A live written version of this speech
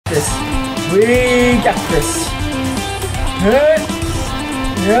this. We got this.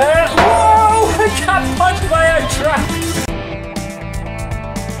 Whoa! I got punched by a truck.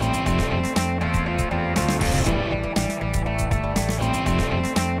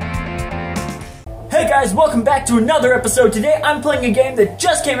 Hey guys, welcome back to another episode. Today I'm playing a game that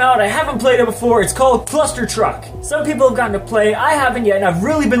just came out. I haven't played it before. It's called Cluster Truck. Some people have gotten to play. I haven't yet, and I've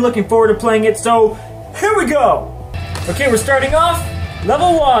really been looking forward to playing it, so here we go. Okay, we're starting off.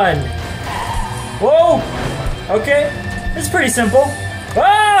 Level 1. Whoa. Okay, this is pretty simple.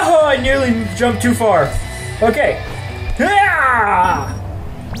 Oh, I nearly jumped too far. Okay. That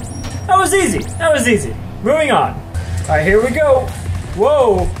was easy. That was easy. Moving on. All right, here we go.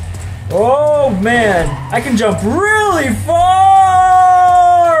 Whoa. Oh man, I can jump really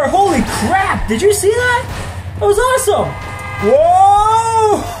far! Holy crap, did you see that? That was awesome!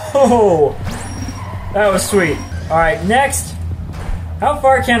 Whoa! That was sweet. Alright, next. How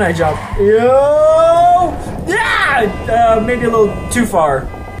far can I jump? Yo! Yeah! Maybe a little too far.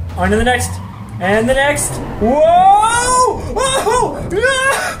 On to the next. And the next. Whoa! Whoa!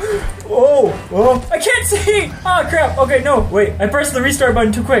 Oh! Oh! I can't see! Oh crap! Okay, no, wait. I pressed the restart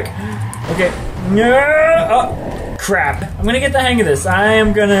button too quick. Okay. Oh, crap. I'm gonna get the hang of this. I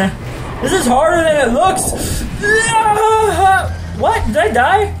am gonna... This is harder than it looks! What? Did I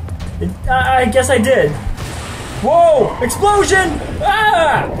die? I guess I did. Whoa! Explosion!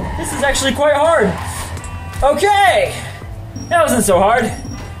 Ah! This is actually quite hard. Okay! That wasn't so hard.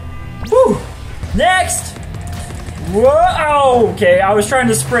 Whew! Next! Whoa! Okay, I was trying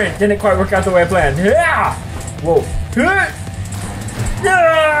to sprint. Didn't quite work out the way I planned. Yeah! Whoa.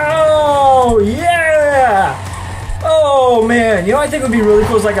 No! Yeah! Oh man, you know what I think would be really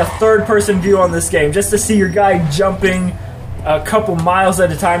cool is like a third-person view on this game, just to see your guy jumping a couple miles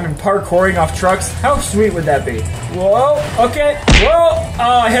at a time and parkouring off trucks. How sweet would that be? Whoa, okay, whoa!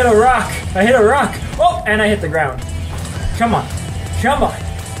 Oh, I hit a rock. I hit a rock. Oh, and I hit the ground. Come on, come on.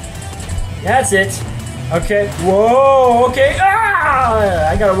 That's it. Okay, whoa, okay. Ah!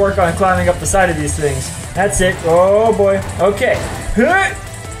 I gotta work on climbing up the side of these things. That's it. Oh boy. Okay.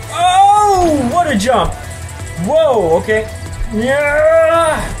 Oh, what a jump. Whoa, okay.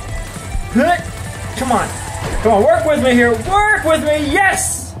 Yeah. Come on. Come on, work with me here. Work with me.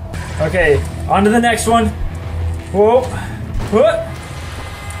 Yes. Okay, on to the next one. Whoa.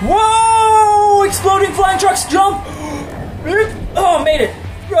 Whoa! Exploding flying trucks. Jump. Oh, made it.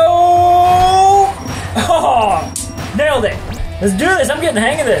 Oh. Oh, nailed it. Let's do this. I'm getting the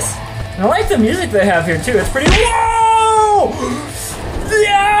hang of this. And I like the music they have here too. It's pretty. Whoa!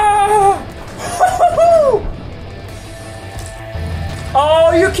 Yeah!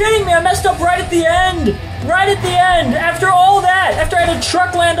 Oh, you're kidding me! I messed up right at the end. Right at the end. After all that, after I had a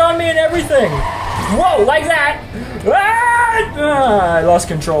truck land on me and everything. Whoa, like that. Ah, I lost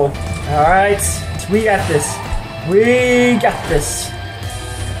control. All right, we got this. We got this.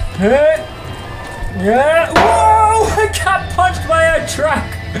 Yeah. Whoa! I got punched by a truck.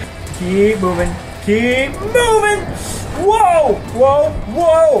 Keep moving. Keep moving. Whoa! Whoa!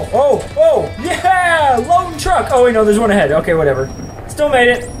 Whoa! Oh! Oh! Yeah! Lone truck. Oh wait, no, there's one ahead. Okay, whatever. Still made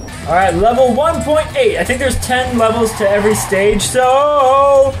it. All right, level 1.8. I think there's 10 levels to every stage.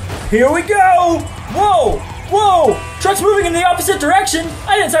 So here we go. Whoa! Whoa! Truck's moving in the opposite direction.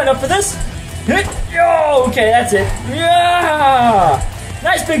 I didn't sign up for this. Oh, okay, that's it. Yeah!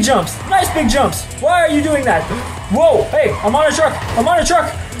 Nice big jumps. Nice big jumps. Why are you doing that? Whoa! Hey, I'm on a truck. I'm on a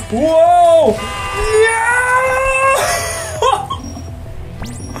truck. Whoa! Yeah!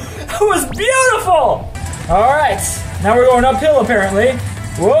 That was beautiful! Alright, now we're going uphill apparently.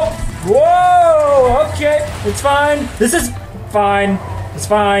 Whoa! Whoa! Okay, it's fine. This is fine. It's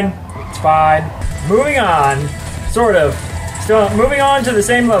fine. It's fine. Moving on. Sort of. Still moving on to the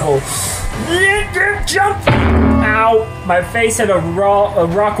same level. Jump! Ow! My face hit a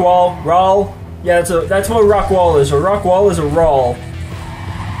rock wall. Roll. Yeah, that's what a rock wall is. A rock wall is a roll.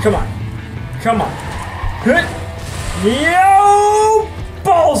 Come on. Come on. Yo!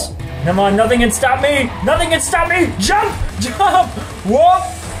 Balls! Come on, nothing can stop me! Nothing can stop me! Jump! Jump! Whoa!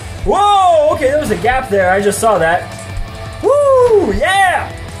 Whoa! Okay, there was a gap there. I just saw that. Woo!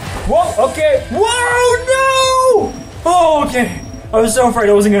 Yeah! Whoa! Okay. Whoa! No! Oh, okay. I was so afraid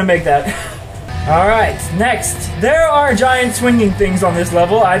I wasn't gonna make that. Alright, next. There are giant swinging things on this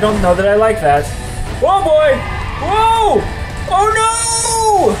level. I don't know that I like that. Whoa, boy! Whoa! Oh,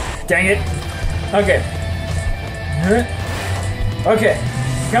 no! Dang it. Okay. Okay.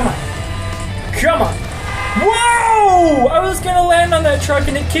 Come on. Come on. Whoa! I was gonna land on that truck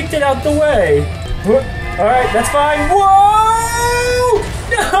and it kicked it out the way. Alright, that's fine. Whoa!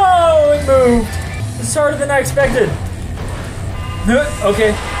 No! It moved. This is harder than I expected.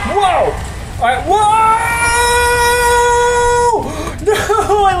 Okay. Whoa! Alright, whoa!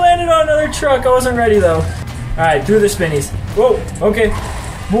 No, I landed on another truck. I wasn't ready though. Alright, through the spinnies. Whoa, okay.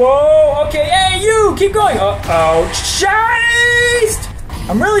 Whoa, okay. Hey, you! Keep going. Uh-oh. Chased!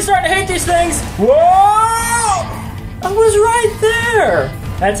 I'm really starting to hate these things. Whoa! I was right there.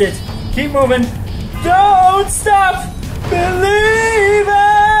 That's it. Keep moving. Don't stop believing.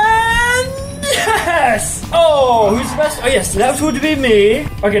 Yes! Oh, who's the best? Oh, yes, that would be me.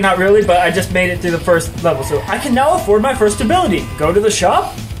 Okay, not really, but I just made it through the first level, so I can now afford my first ability. Go to the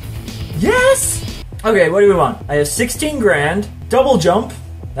shop? Yes! Okay, what do we want? I have 16 grand. Double jump.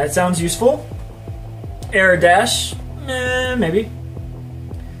 That sounds useful. Air dash. Maybe.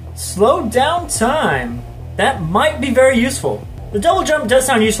 Slow down time. That might be very useful. The double jump does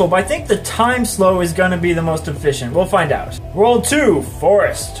sound useful, but I think the time slow is gonna be the most efficient. We'll find out. World 2,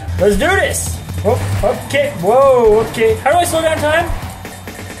 Forest. Let's do this. Oh, okay. Whoa, okay. How do I slow down time?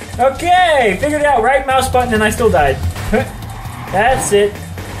 Okay, figured it out. Right mouse button and I still died. That's it.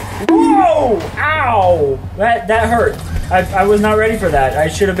 Whoa! Ow! That hurt. I was not ready for that. I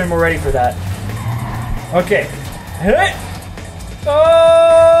should have been more ready for that. Okay. Oh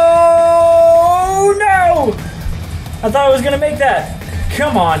no! I thought I was gonna make that.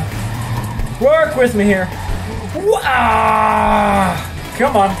 Come on. Work with me here.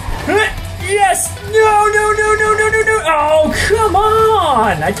 Come on. Yes! No! Oh, come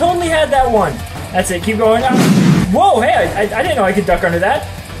on! I totally had that one. That's it. Keep going. Whoa, hey, I didn't know I could duck under that.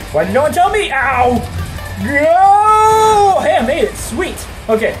 Why did no one tell me? Ow! Go! Hey, I made it. Sweet.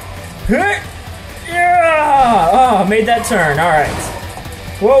 Okay. Yeah! Oh, made that turn. All right.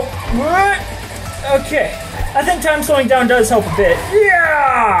 Whoa. Okay. I think time slowing down does help a bit.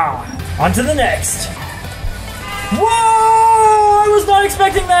 Yeah! On to the next. Whoa! I was not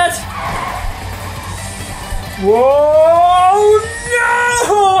expecting that. Whoa!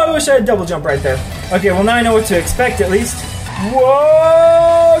 No! I wish I had double jump right there. Okay, well now I know what to expect at least.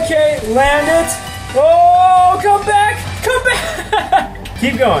 Whoa! Okay, land it. Oh, come back! Come back!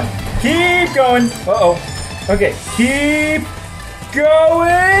 Keep going. Keep going. Uh-oh. Okay, keep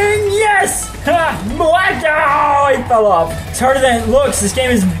going. Yes! Ha! What? Oh, I fell off. It's harder than it looks. This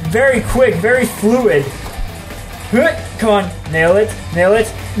game is very quick, very fluid. Come on. Nail it. Nail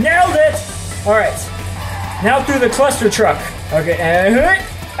it. Nailed it! Alright. Now through the cluster truck. Okay, and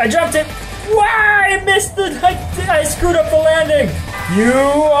I jumped it. Wow! I missed the... I screwed up the landing. You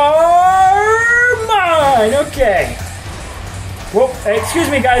are mine. Okay. Whoa. Excuse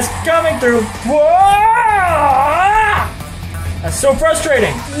me, guys. Coming through. Whoa! That's so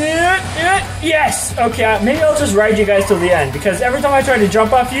frustrating. Yes. Okay, maybe I'll just ride you guys till the end, because every time I try to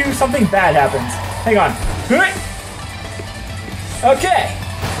jump off you, something bad happens. Hang on. Okay.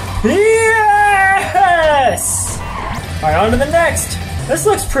 Yes! Alright, on to the next. This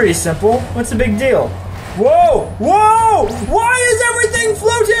looks pretty simple. What's the big deal? Whoa! Whoa! Why is everything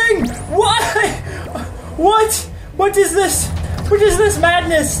floating? Why? What? What is this? What is this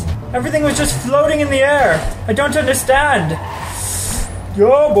madness? Everything was just floating in the air. I don't understand.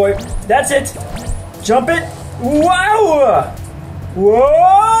 Oh boy. That's it. Jump it. Wow!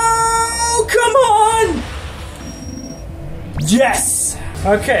 Whoa! Come on! Yes!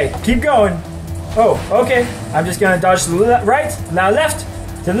 Okay, keep going. Oh, okay. I'm just gonna dodge to the right, now left,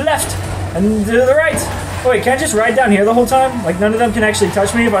 to the left, and to the right. Oh, wait, can I just ride down here the whole time? Like, none of them can actually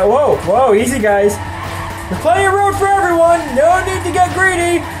touch me if I... Whoa, easy, guys. There's plenty of road for everyone. No need to get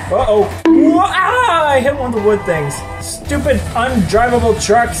greedy. Uh-oh. I hit one of the wood things. Stupid, undrivable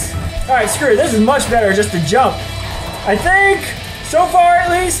trucks. All right, screw it. This is much better just to jump. I think, so far at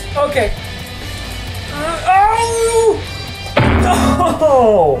least. Okay. Oh!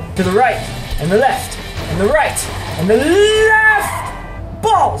 To the right, and the left, and the right, and the left!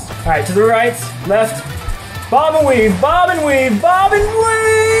 Balls! Alright, to the right, left, bob and weave, bob and weave, bob and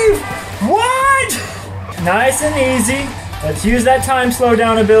weave! What? Nice and easy. Let's use that time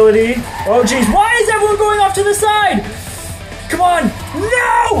slowdown ability. Oh geez, why is everyone going off to the side? Come on!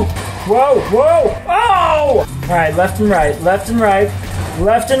 No! Whoa, whoa, oh! Alright, left and right, left and right,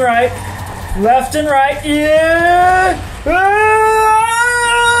 left and right, left and right, yeah!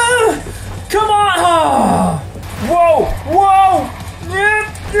 Come on! Oh. Whoa! Whoa!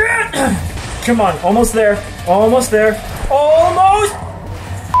 Come on, almost there. Almost there. Almost!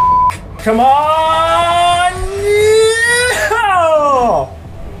 Come on!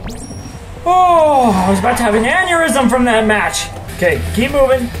 Oh, I was about to have an aneurysm from that match. Okay, keep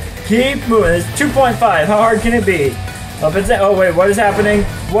moving. Keep moving. It's 2.5. How hard can it be? Up and oh wait, what is happening?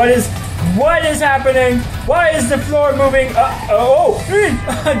 What is happening? Why is the floor moving?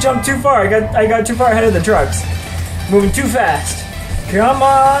 I jumped too far. I got too far ahead of the trucks. Moving too fast. Come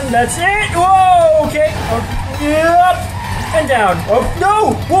on, that's it. Whoa, okay. Oh, yep. And down. Oh,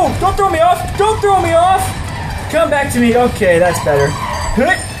 no. Whoa, don't throw me off. Don't throw me off. Come back to me. Okay, that's better.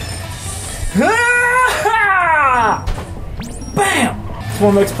 Bam. This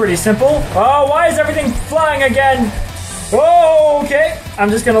one looks pretty simple. Oh, why is everything flying again? Oh, okay. I'm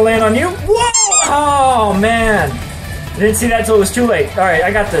just going to land on you. Whoa. Oh, man. I didn't see that till it was too late. All right,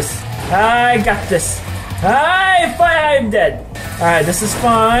 I got this. I got this. I'm dead. All right, this is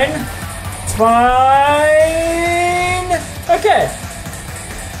fine. It's fine. Okay.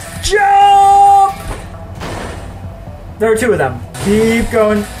 Jump! There are two of them. Keep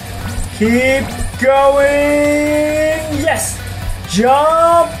going. Keep going. Yes.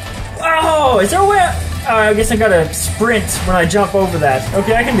 Jump. Oh, is there a way? I guess I gotta sprint when I jump over that.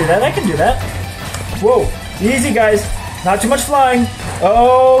 Okay, I can do that. I can do that. Whoa. Easy, guys. Not too much flying.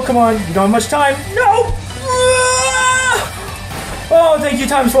 Oh, come on. You don't have much time. No! Oh, thank you,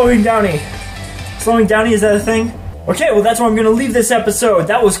 Time Slowing Downy. Slowing Downy, is that a thing? Okay, well, that's where I'm going to leave this episode.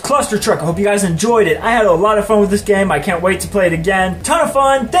 That was Cluster Truck. I hope you guys enjoyed it. I had a lot of fun with this game. I can't wait to play it again. Ton of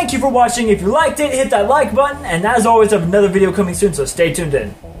fun. Thank you for watching. If you liked it, hit that like button. And as always, I have another video coming soon, so stay tuned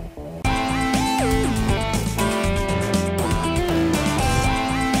in.